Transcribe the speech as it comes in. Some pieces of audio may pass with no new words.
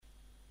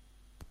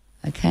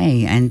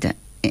Okay, and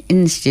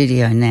in the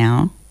studio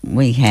now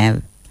we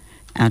have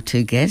our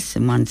two guests,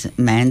 and one's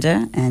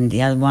Amanda and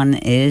the other one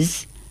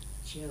is...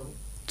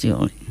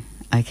 Jill.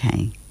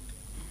 Okay.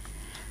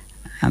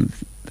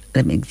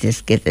 Let me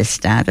just get this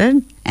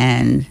started.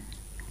 And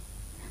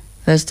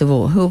first of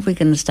all, who are we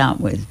going to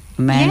start with?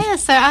 Amanda? Yeah,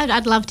 so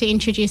I'd love to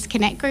introduce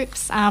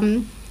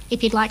ConnectGroups,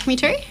 if you'd like me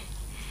to.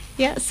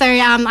 Yeah, so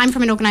I'm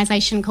from an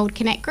organisation called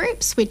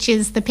ConnectGroups, which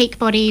is the peak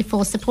body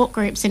for support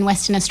groups in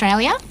Western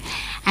Australia,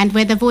 and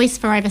we're the voice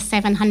for over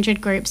 700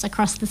 groups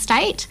across the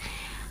state.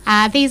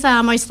 These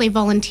are mostly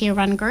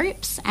volunteer-run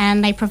groups,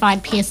 and they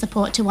provide peer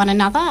support to one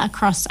another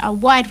across a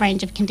wide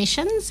range of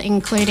conditions,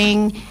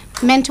 including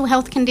mental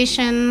health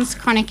conditions,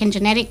 chronic and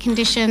genetic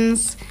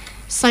conditions,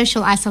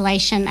 social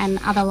isolation and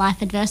other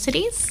life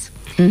adversities.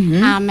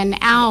 Mm-hmm. And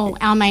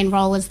our main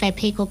role as their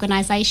peak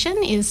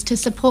organisation is to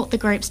support the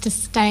groups to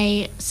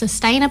stay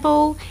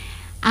sustainable,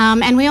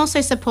 and we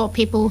also support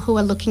people who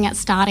are looking at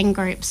starting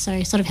groups,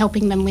 so sort of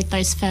helping them with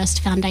those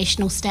first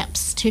foundational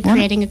steps to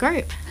creating a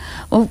group.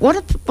 Well, what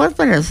if a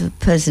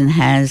person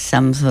has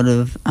some sort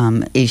of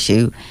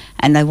issue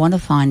and they want to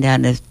find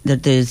out if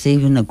that there's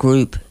even a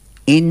group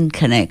in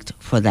Connect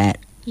for that?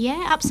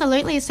 Yeah,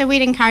 absolutely. So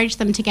we'd encourage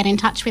them to get in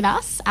touch with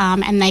us,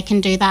 and they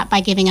can do that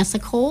by giving us a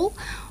call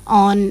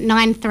on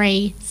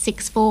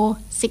 9364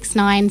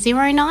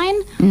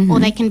 6909, or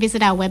they can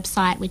visit our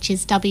website, which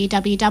is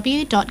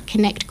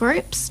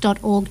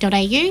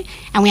www.connectgroups.org.au,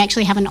 and we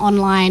actually have an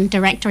online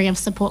directory of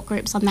support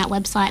groups on that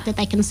website that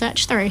they can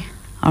search through.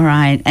 All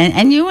right.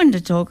 And you wanted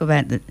to talk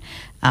about the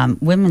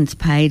women's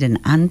paid and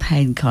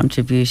unpaid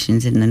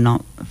contributions in the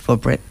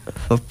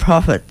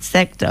not-for-profit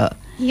sector.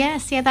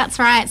 Yes, yeah, that's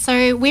right.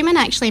 So women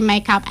actually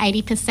make up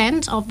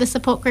 80% of the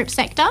support group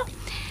sector,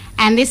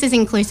 and this is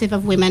inclusive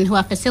of women who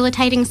are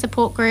facilitating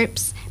support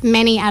groups,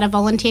 many at a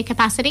volunteer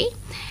capacity,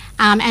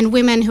 and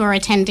women who are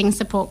attending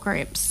support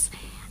groups.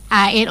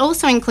 It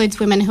also includes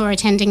women who are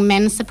attending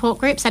men's support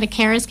groups at a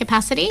carer's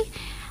capacity,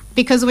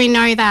 because we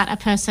know that a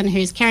person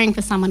who's caring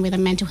for someone with a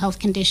mental health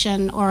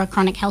condition or a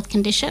chronic health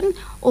condition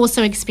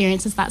also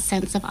experiences that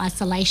sense of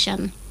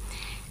isolation.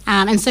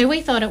 And so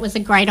we thought it was a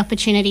great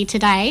opportunity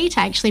today to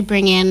actually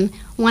bring in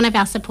one of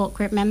our support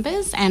group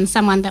members and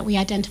someone that we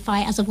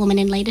identify as a woman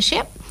in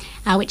leadership,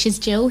 which is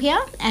Jill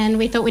here, and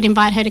we thought we'd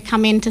invite her to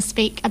come in to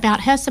speak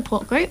about her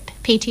support group,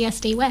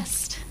 PTSD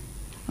West.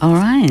 All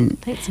right.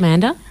 Thanks,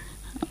 Amanda.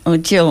 Well,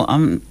 Jill,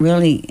 I'm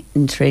really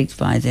intrigued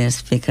by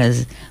this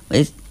because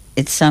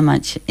it's so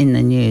much in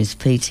the news,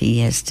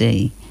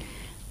 PTSD.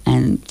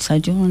 And so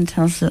do you want to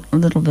tell us a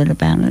little bit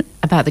about it?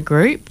 About the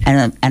group?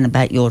 And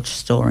about your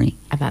story.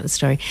 About the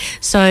story.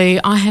 So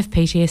I have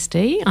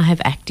PTSD. I have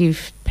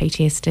active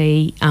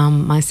PTSD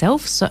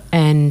myself,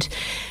 and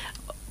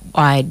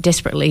I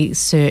desperately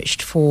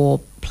searched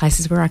for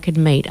places where I could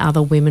meet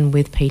other women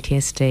with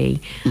PTSD,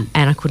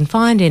 and I couldn't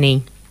find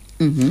any.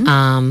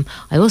 Mm-hmm.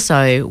 I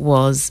also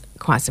was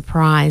quite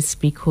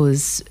surprised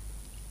because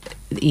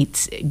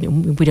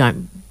we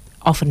don't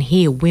often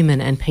hear women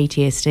and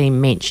PTSD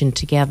mentioned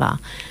together,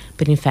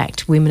 but in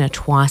fact women are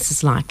twice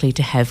as likely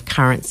to have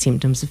current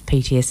symptoms of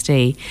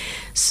PTSD.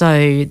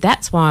 So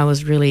that's why I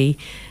was really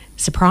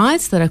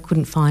surprised that I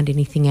couldn't find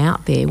anything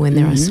out there when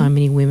there are so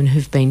many women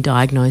who've been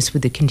diagnosed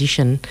with the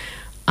condition.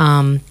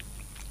 And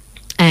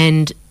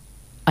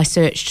I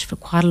searched for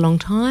quite a long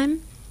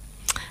time,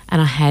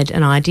 and I had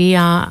an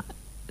idea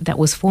that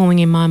was forming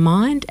in my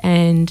mind,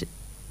 and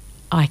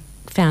I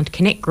found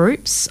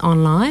ConnectGroups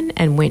online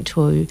and went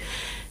to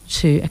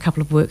a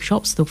couple of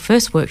workshops. The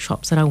first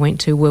workshops that I went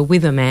to were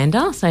with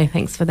Amanda, so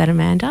thanks for that,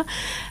 Amanda,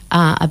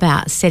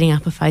 about setting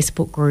up a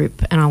Facebook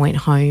group, and I went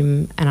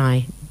home and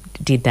I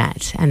did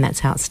that, and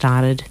that's how it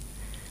started.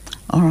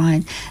 All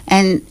right.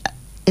 And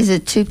is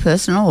it too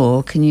personal,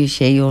 or can you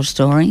share your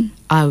story?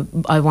 I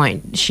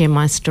won't share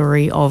my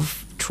story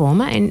of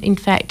trauma, and in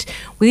fact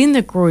within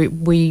the group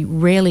we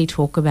rarely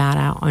talk about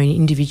our own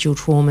individual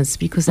traumas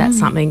because that's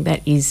something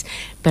that is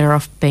better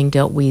off being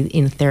dealt with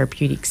in a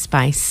therapeutic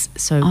space,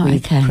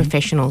 with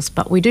professionals.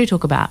 But we do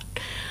talk about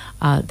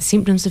the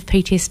symptoms of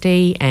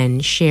PTSD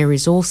and share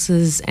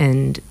resources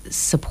and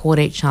support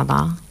each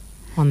other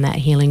on that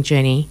healing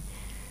journey.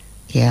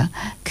 Yeah.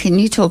 Can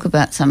you talk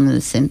about some of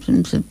the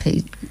symptoms of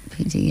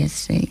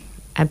PTSD?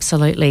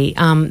 Absolutely.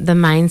 The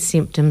main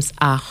symptoms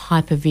are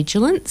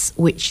hypervigilance,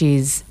 which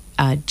is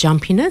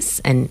jumpiness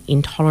and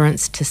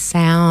intolerance to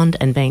sound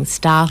and being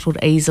startled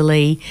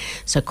easily,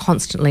 so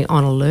constantly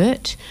on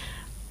alert.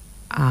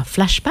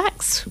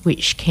 Flashbacks,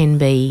 which can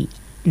be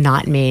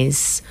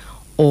nightmares,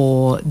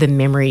 or the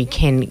memory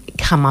can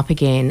come up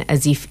again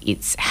as if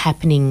it's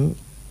happening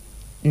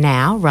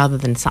now rather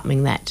than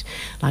something that,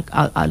 like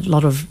a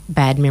lot of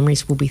bad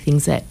memories will be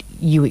things that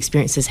you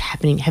experience as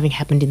having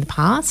happened in the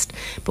past,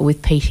 but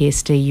with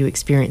PTSD you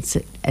experience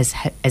it as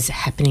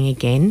happening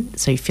again,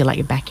 so you feel like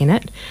you're back in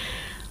it.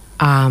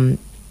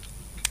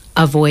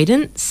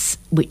 Avoidance,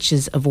 which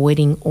is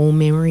avoiding all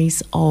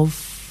memories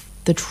of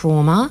the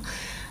trauma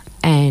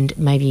and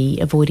maybe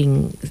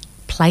avoiding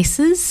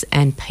places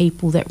and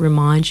people that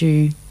remind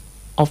you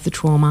of the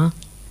trauma.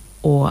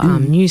 or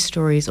news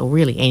stories, or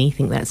really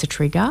anything that's a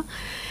trigger,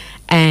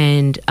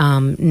 and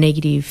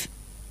negative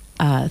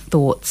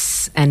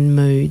thoughts and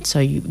mood.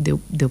 So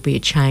there'll be a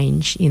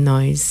change in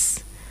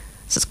those.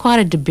 So it's quite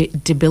a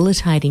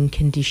debilitating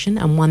condition,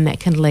 and one that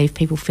can leave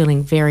people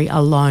feeling very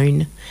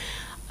alone,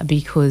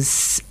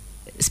 because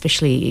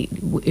especially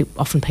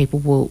often people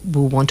will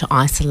want to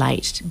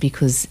isolate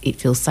because it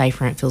feels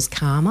safer and it feels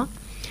calmer.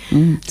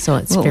 So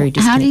it's very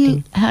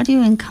disconnecting. How do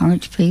you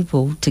encourage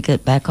people to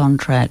get back on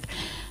track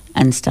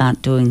and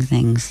start doing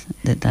things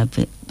that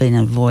they've been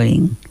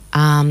avoiding?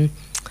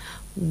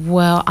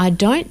 Well, I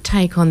don't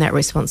take on that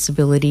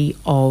responsibility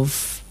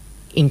of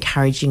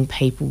encouraging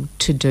people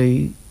to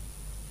do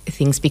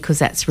things, because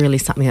that's really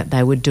something that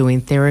they would do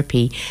in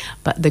therapy.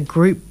 But the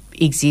group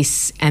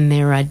exists, and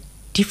there are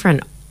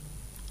different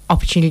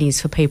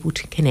opportunities for people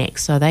to connect.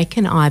 So they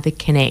can either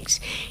connect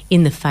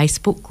in the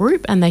Facebook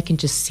group, and they can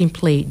just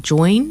simply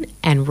join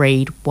and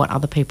read what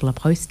other people are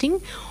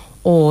posting,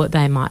 or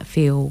they might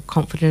feel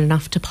confident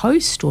enough to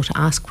post or to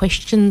ask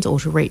questions or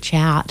to reach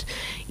out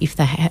if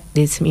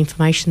there's some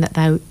information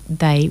that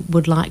they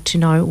would like to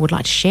know or would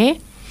like to share.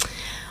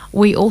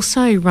 We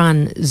also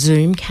run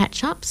Zoom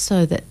catch-ups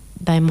so that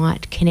they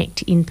might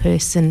connect in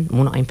person,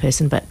 well, not in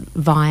person, but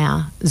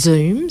via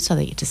Zoom, so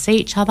they get to see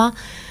each other,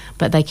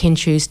 but they can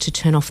choose to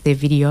turn off their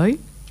video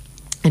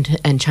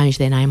and change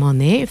their name on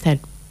there if they'd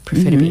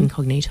prefer to be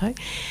incognito.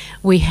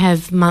 We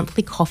have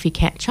monthly coffee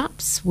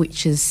catch-ups,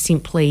 which is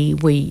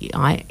simply,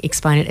 I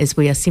explain it as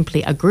we are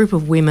simply a group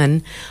of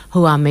women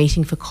who are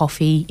meeting for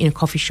coffee in a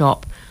coffee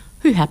shop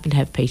who happen to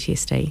have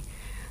PTSD.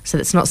 So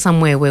it's not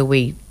somewhere where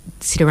we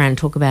sit around and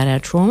talk about our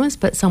traumas,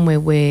 but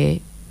somewhere where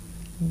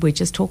we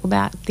just talk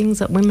about things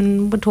that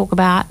women would talk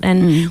about,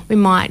 and we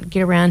might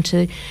get around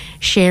to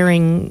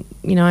sharing,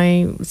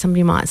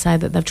 somebody might say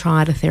that they've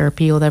tried a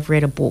therapy or they've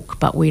read a book,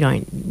 but we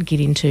don't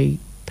get into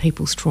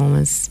people's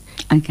traumas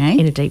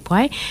in a deep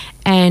way.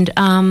 And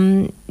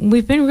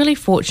we've been really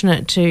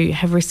fortunate to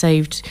have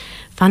received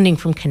funding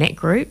from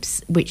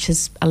ConnectGroups, which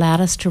has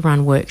allowed us to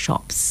run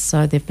workshops.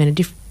 So there have been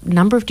a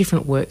number of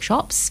different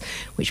workshops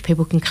which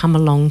people can come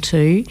along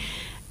to,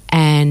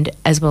 and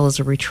as well as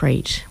a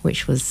retreat,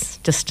 which was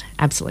just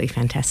absolutely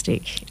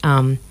fantastic.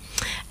 And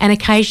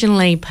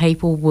occasionally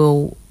people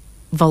will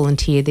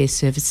volunteer their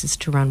services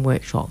to run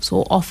workshops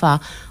or offer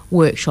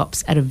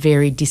workshops at a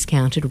very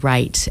discounted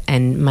rate,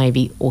 and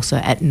maybe also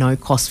at no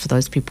cost for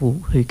those people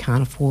who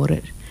can't afford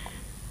it.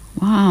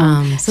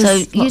 Wow. So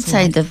you'd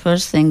say the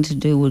first thing to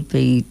do would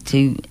be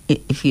to,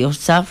 if you're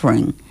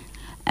suffering,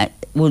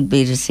 would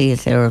be to see a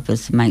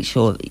therapist to make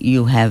sure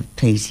you have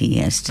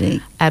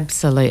PTSD.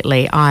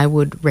 Absolutely. I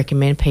would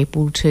recommend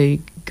people to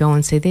go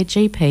and see their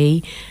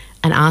GP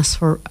and ask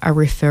for a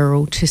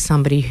referral to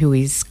somebody who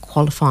is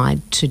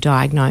qualified to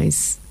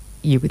diagnose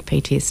you with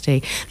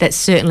PTSD. That's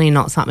certainly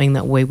not something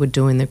that we would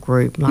do in the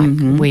group.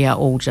 We are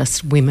all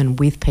just women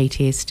with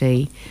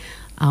PTSD.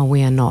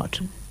 We are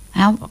not.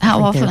 How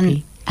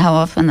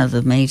often are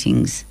the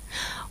meetings?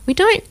 We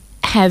don't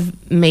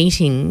have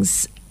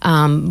meetings.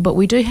 But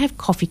we do have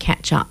coffee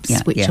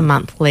catch-ups, which are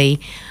monthly,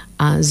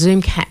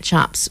 Zoom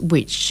catch-ups,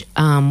 which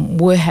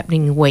were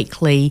happening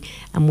weekly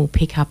and will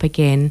pick up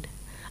again,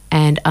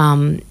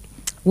 and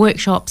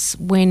workshops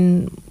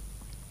when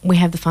we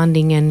have the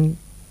funding and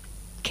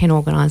can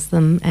organise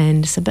them.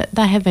 And so, but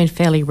they have been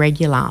fairly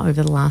regular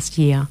over the last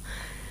year.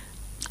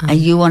 Are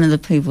you one of the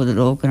people that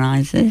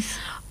organise this?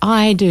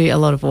 I do a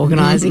lot of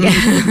organising.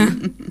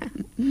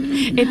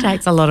 It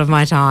takes a lot of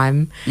my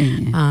time,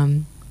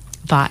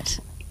 but...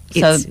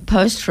 So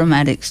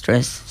post-traumatic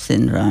stress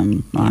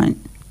syndrome, right?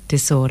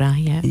 Disorder,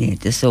 yeah. Yeah,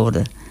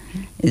 disorder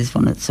is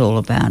what it's all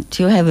about.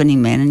 Do you have any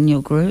men in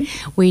your group?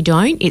 We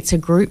don't. It's a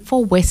group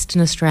for Western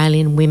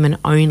Australian women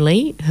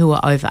only who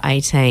are over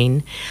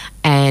 18,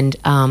 and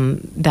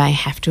they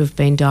have to have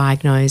been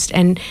diagnosed.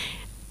 And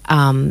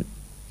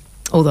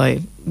although,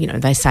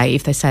 they say,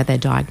 if they say they're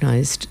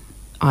diagnosed,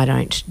 I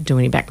don't do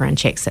any background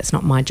checks. That's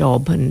not my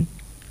job and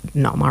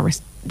not my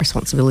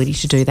responsibility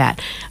to do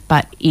that.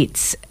 But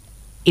it's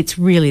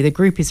really, the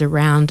group is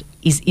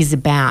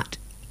about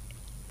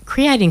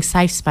creating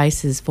safe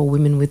spaces for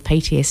women with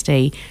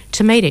PTSD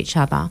to meet each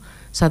other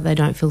so that they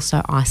don't feel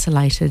so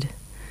isolated.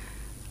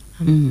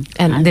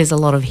 And there's a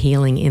lot of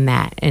healing in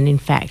that. And in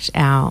fact,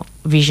 our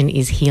vision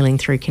is healing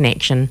through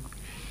connection.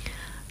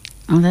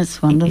 Oh,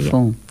 that's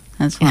wonderful. Yeah.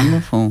 That's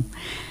wonderful.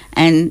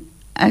 And,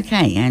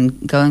 okay,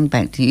 and going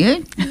back to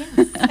you,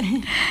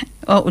 yes.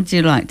 What would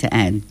you like to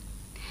add?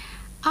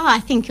 Oh, I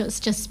think it's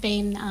just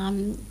been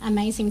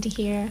amazing to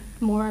hear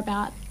more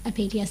about a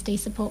PTSD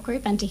support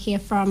group and to hear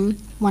from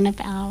one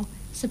of our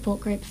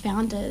support group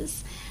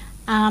founders.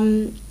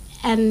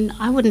 And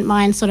I wouldn't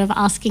mind sort of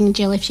asking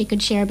Jill if she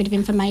could share a bit of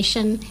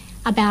information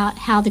about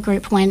how the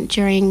group went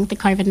during the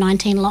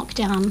COVID-19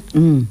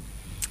 lockdown.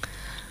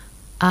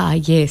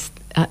 Yes.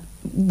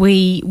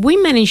 We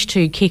managed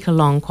to kick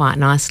along quite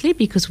nicely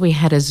because we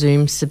had a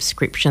Zoom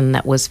subscription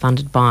that was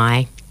funded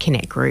by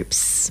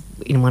ConnectGroups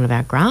in one of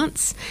our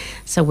grants,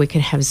 so we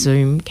could have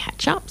Zoom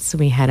catch-ups.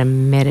 We had a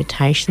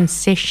meditation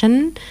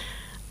session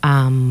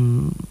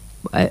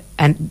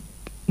and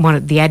one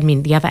of the other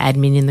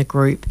admin in the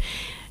group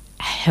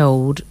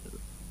held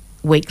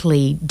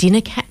weekly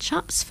dinner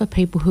catch-ups for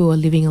people who are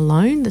living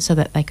alone so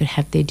that they could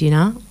have their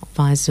dinner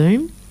via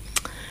Zoom.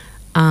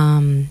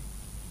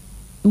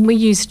 We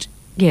used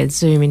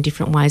Zoom in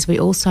different ways. We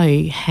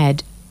also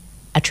had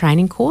a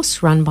training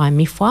course run by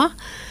MIFWA,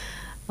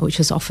 which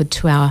was offered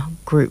to our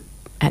group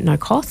at no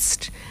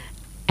cost,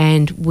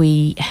 and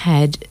we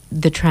had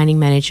the training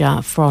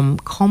manager from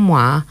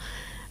Comwa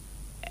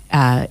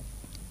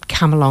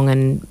come along,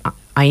 and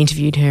I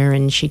interviewed her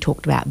and she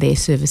talked about their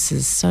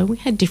services. So we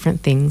had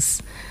different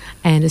things.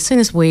 And as soon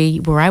as we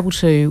were able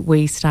to,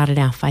 we started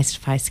our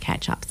face-to-face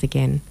catch-ups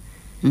again.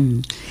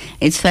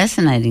 It's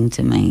fascinating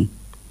to me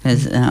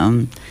as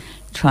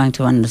trying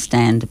to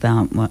understand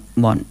about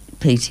what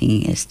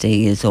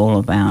PTSD is all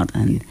about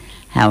and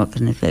how it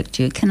can affect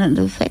you. Can it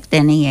affect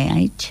any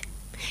age?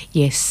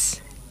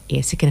 Yes,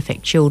 it can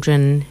affect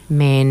children,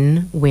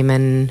 men,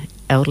 women,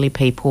 elderly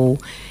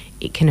people.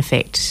 It can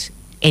affect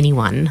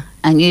anyone.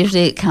 And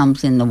usually it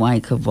comes in the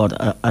wake of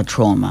a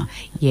trauma.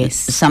 Yes.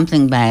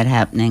 Something bad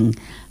happening.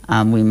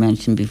 We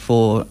mentioned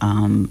before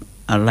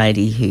a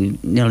lady who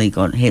nearly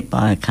got hit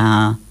by a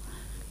car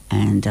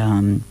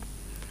and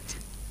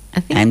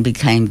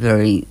became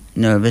very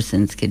nervous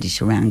and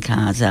skittish around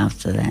cars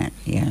after that.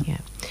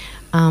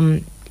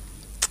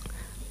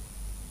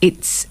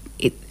 It's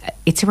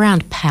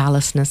around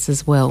powerlessness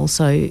as well,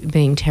 so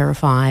being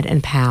terrified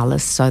and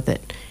powerless, so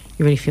that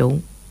you really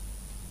feel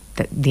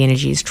that the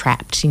energy is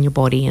trapped in your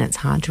body and it's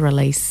hard to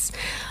release.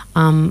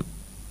 I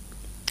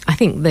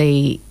think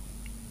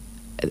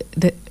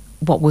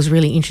what was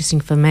really interesting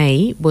for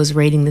me was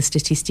reading the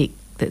statistic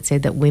that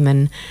said that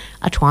women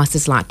are twice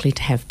as likely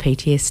to have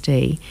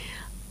PTSD,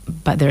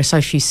 but there are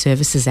so few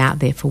services out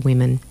there for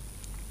women.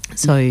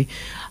 So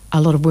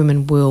a lot of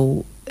women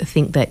will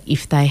think that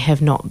if they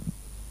have not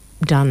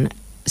done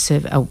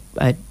a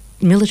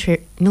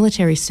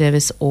military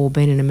service or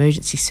been an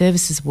emergency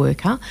services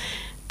worker,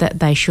 that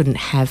they shouldn't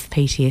have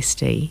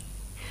PTSD.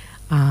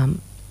 So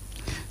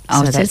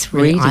that's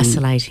really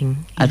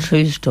isolating. A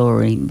true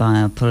story by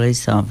a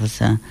police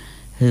officer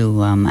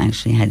who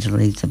actually had to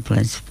leave the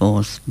police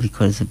force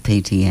because of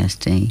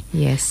PTSD.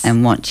 Yes.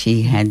 And what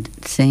she had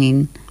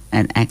seen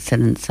at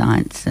accident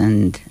sites,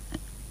 and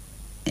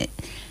it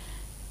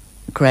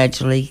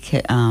gradually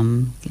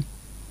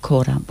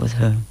caught up with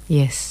her.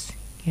 Yes,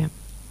 yeah,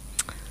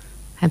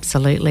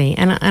 absolutely.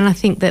 And I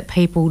think that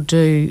people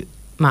do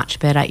much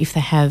better if they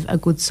have a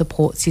good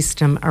support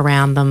system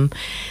around them.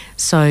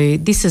 So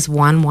this is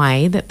one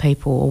way that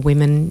people or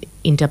women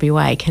in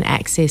WA can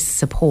access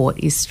support,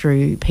 is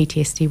through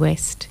PTSD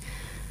West.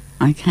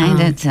 Okay,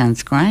 that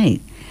sounds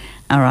great.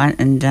 All right,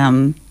 and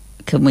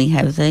can we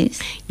have these?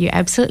 You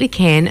absolutely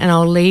can, and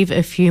I'll leave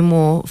a few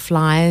more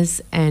flyers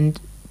and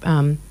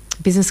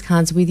business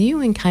cards with you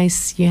in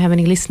case you have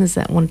any listeners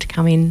that want to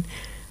come in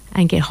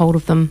and get hold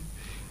of them.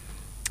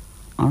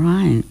 All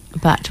right.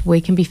 But we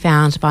can be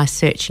found by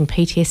searching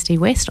PTSD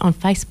West on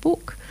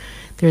Facebook.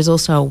 There is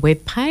also a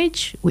web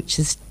page, which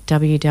is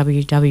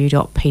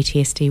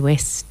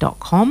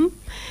www.ptsdwest.com.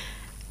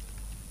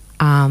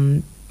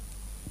 And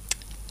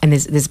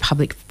there's a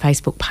public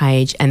Facebook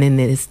page, and then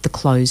there's the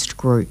closed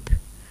group.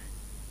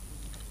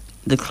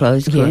 The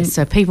closed group? Yeah,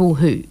 so people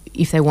who,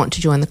 if they want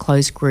to join the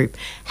closed group,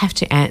 have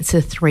to answer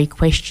 3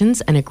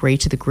 questions and agree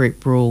to the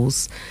group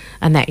rules,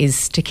 and that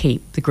is to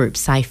keep the group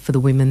safe for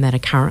the women that are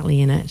currently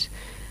in it.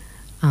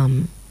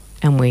 And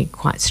we're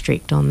quite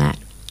strict on that.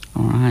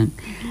 All right.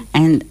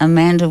 And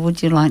Amanda,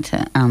 would you like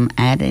to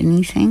add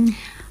anything?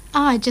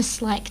 I'd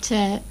just like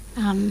to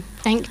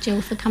thank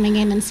Jill for coming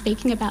in and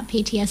speaking about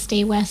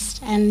PTSD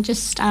West, and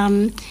just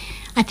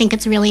I think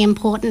it's really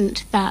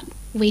important that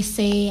we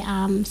see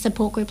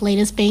support group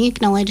leaders being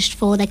acknowledged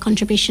for their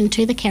contribution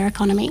to the care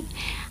economy,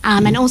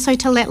 and also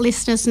to let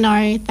listeners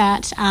know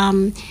that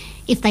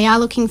if they are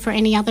looking for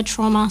any other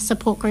trauma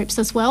support groups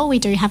as well, we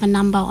do have a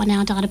number on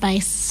our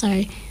database,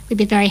 so we'd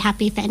be very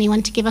happy for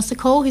anyone to give us a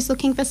call who's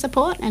looking for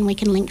support, and we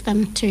can link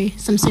them to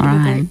some suitable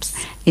groups.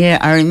 Yeah,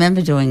 I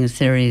remember doing a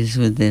series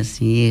with this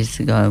years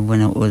ago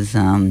when it was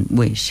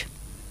WISH.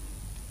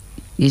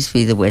 Used to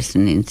be the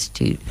Western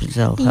Institute for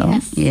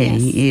Self-Help.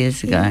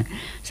 Years ago. Yeah.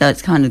 So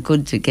it's kind of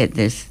good to get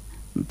this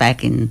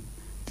back in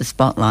the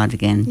spotlight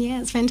again.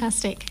 Yeah, it's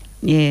fantastic.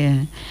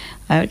 Yeah.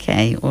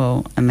 Okay,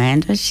 well,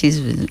 Amanda,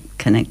 she's with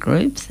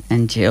ConnectGroups,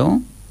 and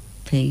Jill,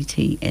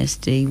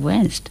 PTSD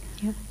West.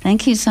 Yep.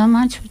 Thank you so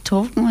much for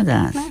talking with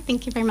us. No,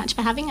 thank you very much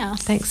for having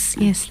us. Thanks.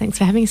 Yes, thanks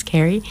for having us,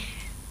 Kerry.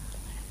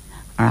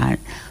 All right,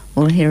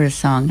 we'll hear a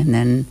song and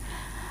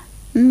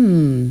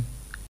then...